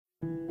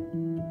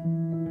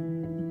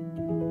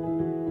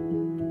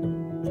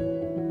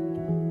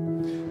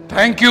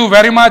Thank you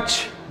very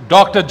much,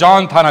 Dr.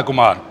 John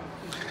Thanakumar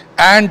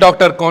and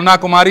Dr. Kona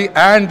Kumari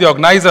and the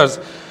organizers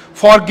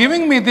for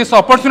giving me this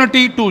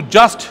opportunity to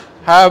just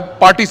have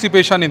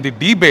participation in the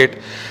debate.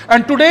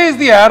 And today is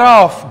the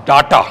era of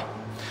data.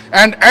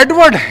 And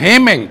Edward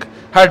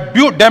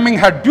Deming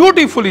had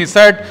beautifully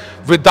said,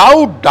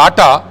 without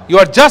data, you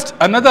are just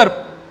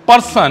another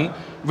person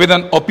with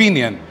an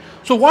opinion.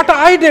 So what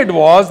I did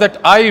was that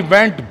I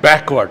went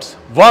backwards,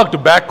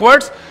 worked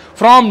backwards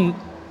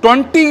from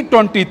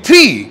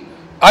 2023,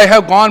 I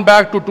have gone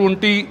back to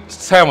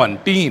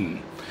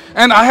 2017.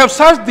 And I have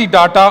searched the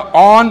data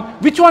on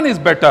which one is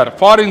better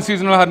for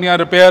incisional hernia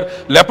repair,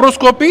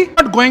 laparoscopy.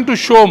 I'm not going to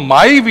show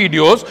my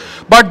videos,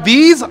 but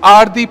these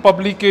are the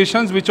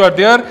publications which are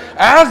there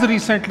as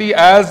recently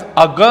as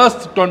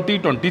August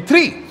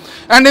 2023.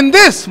 And in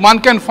this, one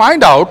can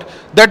find out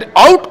that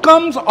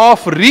outcomes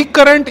of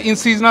recurrent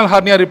incisional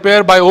hernia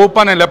repair by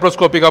open and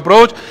laparoscopic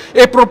approach,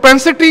 a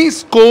propensity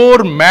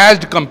score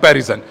matched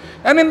comparison.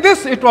 And in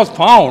this, it was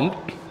found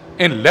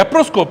in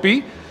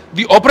laparoscopy,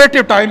 the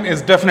operative time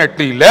is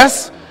definitely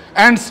less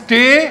and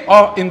stay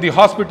in the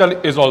hospital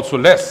is also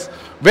less.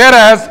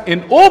 Whereas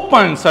in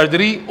open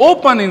surgery,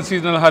 open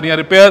incisional hernia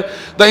repair,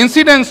 the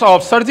incidence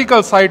of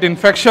surgical site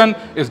infection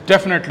is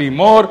definitely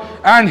more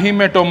and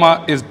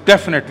hematoma is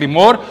definitely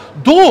more.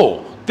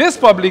 Though this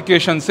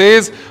publication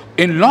says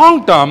in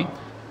long term,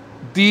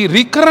 the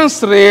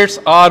recurrence rates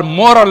are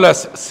more or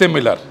less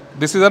similar.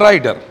 This is a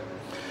rider.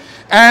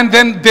 And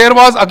then there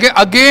was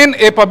again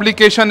a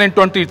publication in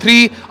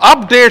 23,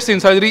 updates in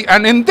surgery.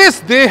 And in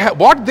this,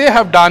 what they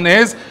have done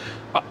is,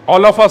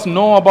 all of us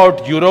know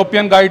about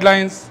European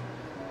guidelines.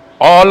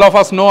 All of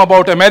us know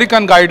about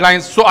American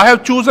guidelines. So I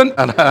have chosen.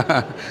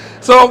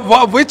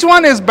 So which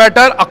one is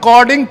better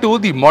according to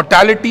the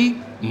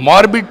mortality,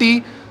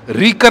 morbidity,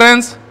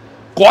 recurrence,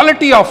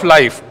 quality of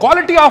life.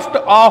 Quality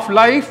of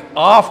life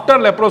after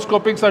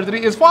laparoscopic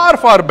surgery is far,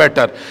 far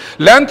better.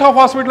 Length of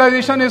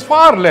hospitalization is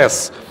far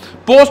less.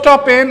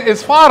 Post-op pain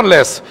is far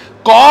less.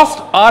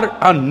 Costs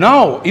are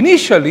now,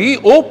 initially,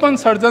 open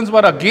surgeons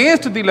were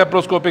against the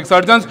laparoscopic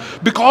surgeons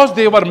because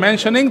they were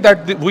mentioning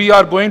that we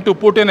are going to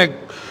put in a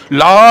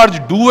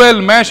large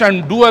dual mesh,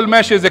 and dual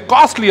mesh is a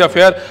costly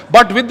affair.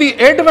 But with the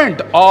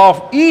advent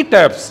of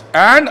ETAPs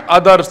and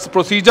other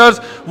procedures,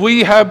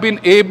 we have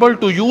been able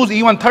to use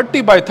even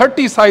 30 by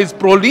 30 size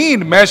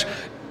Prolene mesh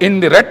in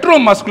the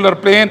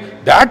retromuscular plane,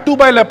 that too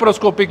by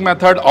laparoscopic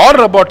method or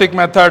robotic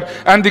method,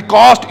 and the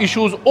cost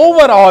issues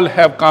overall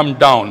have come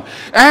down.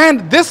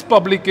 And this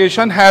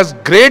publication has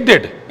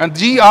graded, and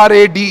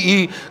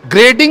GRADE,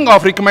 grading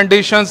of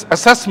recommendations,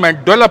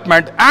 assessment,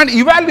 development, and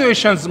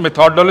evaluations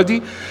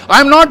methodology.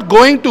 I'm not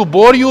going to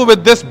bore you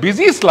with this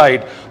busy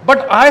slide,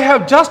 but I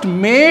have just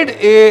made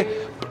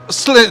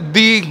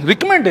the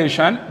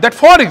recommendation that,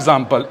 for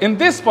example, in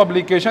this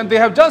publication, they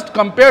have just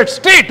compared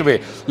straightway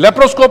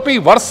laparoscopy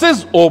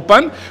versus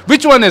open,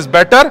 which one is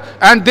better,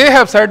 and they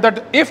have said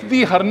that if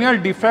the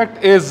hernial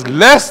defect is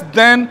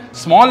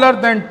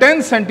smaller than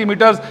 10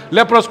 centimeters,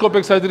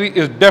 laparoscopic surgery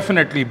is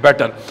definitely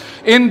better.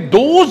 In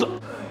those,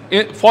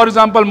 for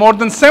example, more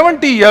than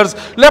 70 years,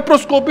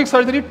 laparoscopic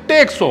surgery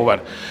takes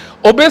over.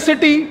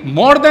 Obesity,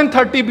 more than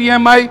 30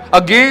 BMI,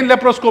 again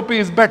laparoscopy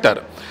is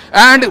better.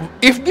 And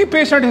if the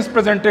patient is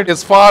presented,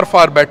 is far,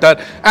 far better.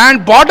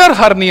 And border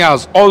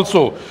hernias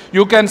also,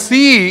 you can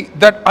see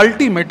that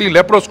ultimately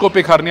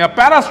laparoscopic hernia,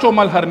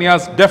 parastomal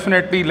hernias,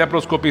 definitely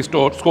laparoscopy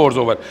scores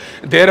over.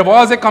 There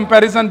was a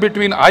comparison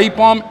between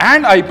IPOM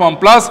and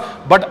IPOM plus,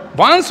 but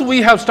once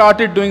we have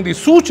started doing the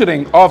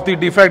suturing of the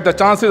defect, the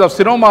chances of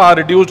seroma are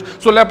reduced,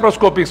 so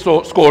laparoscopy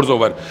scores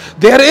over.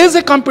 There is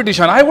a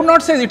competition. I would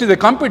not say it is a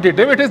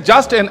competitive, it is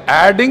just an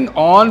adding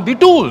on the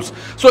tools.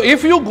 So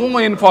if you go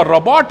in for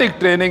robotic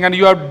training and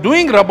you are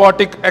doing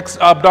robotic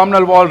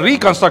abdominal wall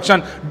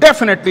reconstruction,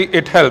 definitely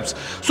it helps.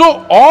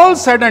 So all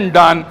said and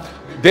done,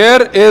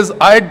 there is,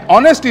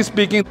 honestly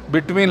speaking,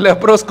 between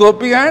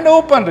laparoscopy and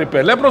open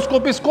repair.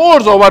 Laparoscopy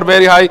scores over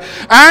very high,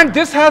 and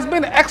this has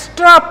been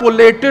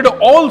extrapolated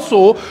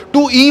also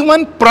to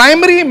even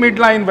primary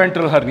midline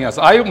ventral hernias.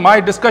 My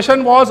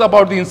discussion was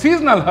about the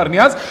incisional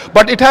hernias,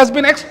 but it has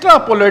been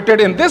extrapolated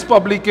in this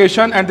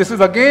publication, and this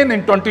is again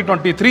in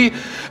 2023,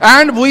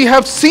 and we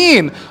have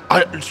seen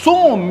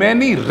so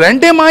many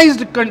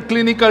randomized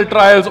clinical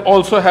trials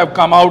also have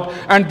come out,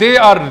 and they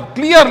are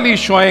clearly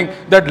showing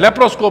that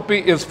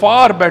laparoscopy is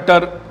far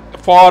better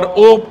for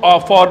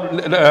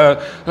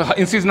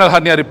incisional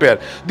hernia repair.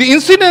 The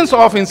incidence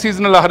of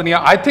incisional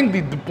hernia, I think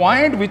the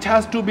point which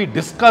has to be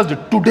discussed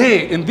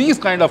today in these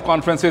kind of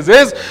conferences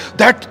is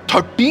that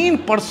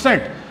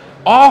 13%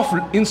 of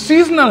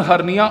incisional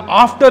hernia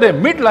after a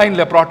midline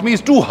laparotomy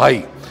is too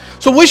high.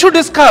 So we should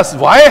discuss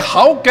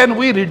how can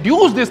we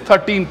reduce this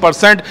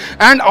 13%,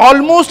 and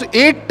almost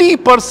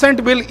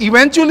 80% will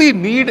eventually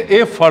need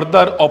a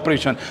further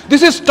operation.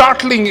 This is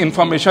startling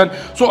information.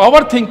 So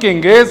our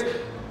thinking is,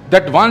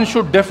 that one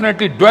should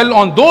definitely dwell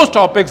on those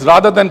topics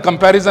rather than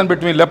comparison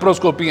between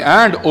laparoscopy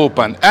and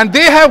open. And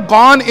they have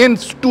gone in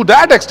to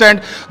that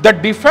extent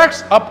that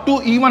defects up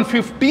to even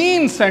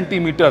 15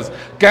 centimeters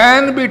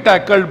can be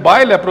tackled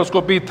by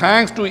laparoscopy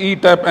thanks to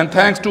ETAP and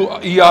thanks to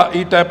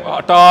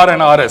ETAP, TAR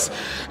and RS.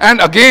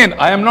 And again,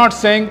 I am not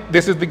saying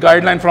this is the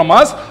guideline from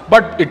us,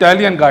 but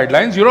Italian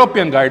guidelines,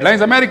 European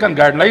guidelines, American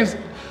guidelines,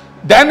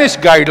 Danish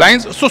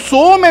guidelines.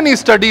 So many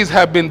studies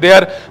have been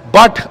there,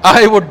 but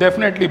I would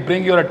definitely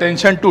bring your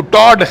attention to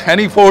Todd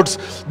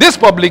Hanniford's this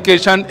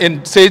publication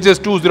in SAGES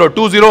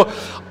 2020.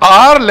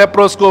 Are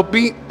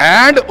laparoscopy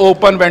and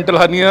open ventral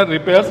hernia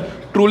repairs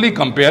truly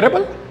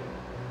comparable?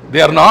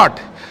 They are not.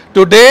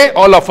 Today,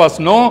 all of us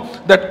know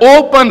that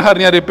open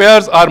hernia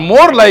repairs are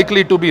more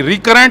likely to be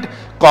recurrent,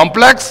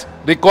 complex,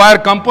 require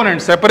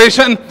component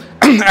separation,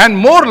 and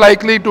more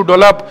likely to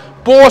develop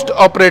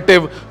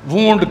post-operative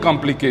wound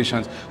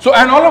complications. So,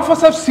 and all of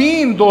us have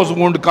seen those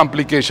wound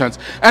complications.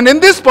 And in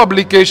this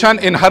publication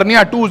in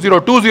Hernia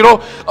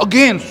 2020,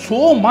 again,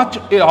 so much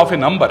of a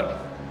number.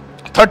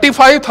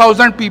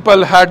 35,000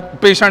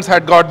 patients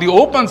had got the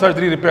open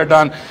surgery repair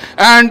done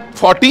and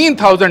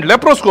 14,000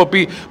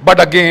 laparoscopy.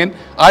 But again,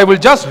 I will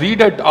just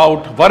read it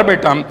out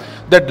verbatim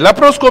that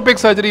laparoscopic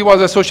surgery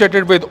was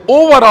associated with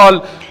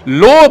overall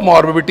low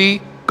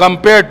morbidity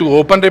compared to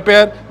open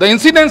repair. The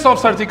incidence of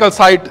surgical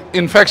site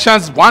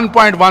infections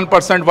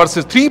 1.1%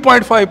 versus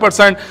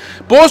 3.5%,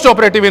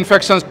 post-operative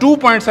infections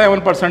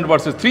 2.7%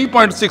 versus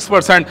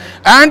 3.6%,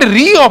 and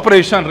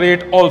reoperation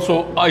rate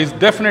also is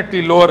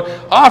definitely lower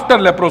after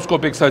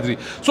laparoscopic surgery.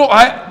 So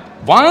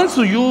once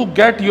you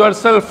get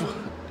yourself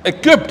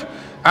equipped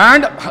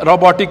and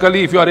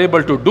robotically, if you are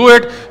able to do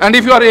it, and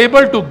if you are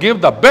able to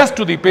give the best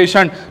to the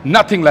patient,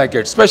 nothing like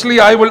it.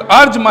 Especially I will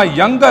urge my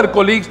younger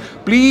colleagues,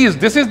 please,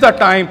 this is the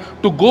time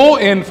to go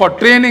in for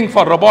training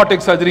for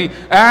robotic surgery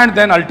and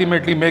then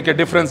ultimately make a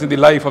difference in the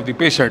life of the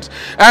patients.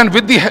 And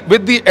with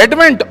the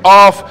advent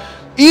of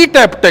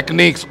ETAP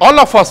techniques, all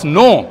of us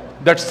know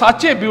that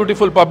such a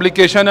beautiful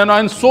publication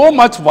and so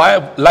much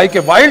like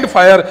a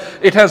wildfire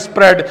it has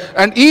spread,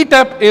 and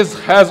ETAP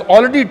has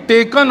already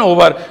taken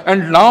over,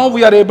 and now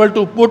we are able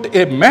to put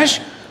a mesh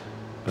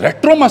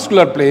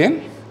retromuscular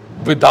plane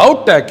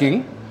without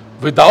tacking,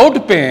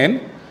 without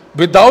pain,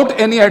 without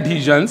any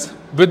adhesions,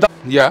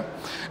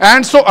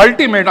 and so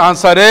ultimate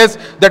answer is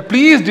that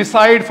please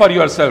decide for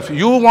yourself.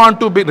 You want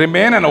to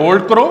remain an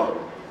old crow,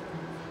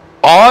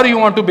 or you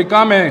want to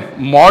become a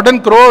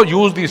modern crow,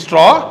 use the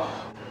straw.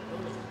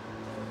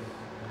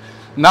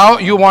 Now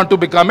you want to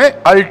become a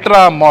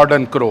ultra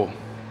modern crow.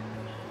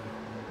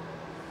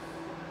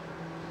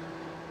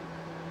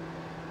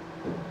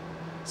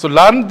 So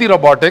learn the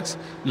robotics,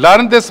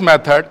 learn this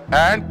method,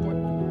 and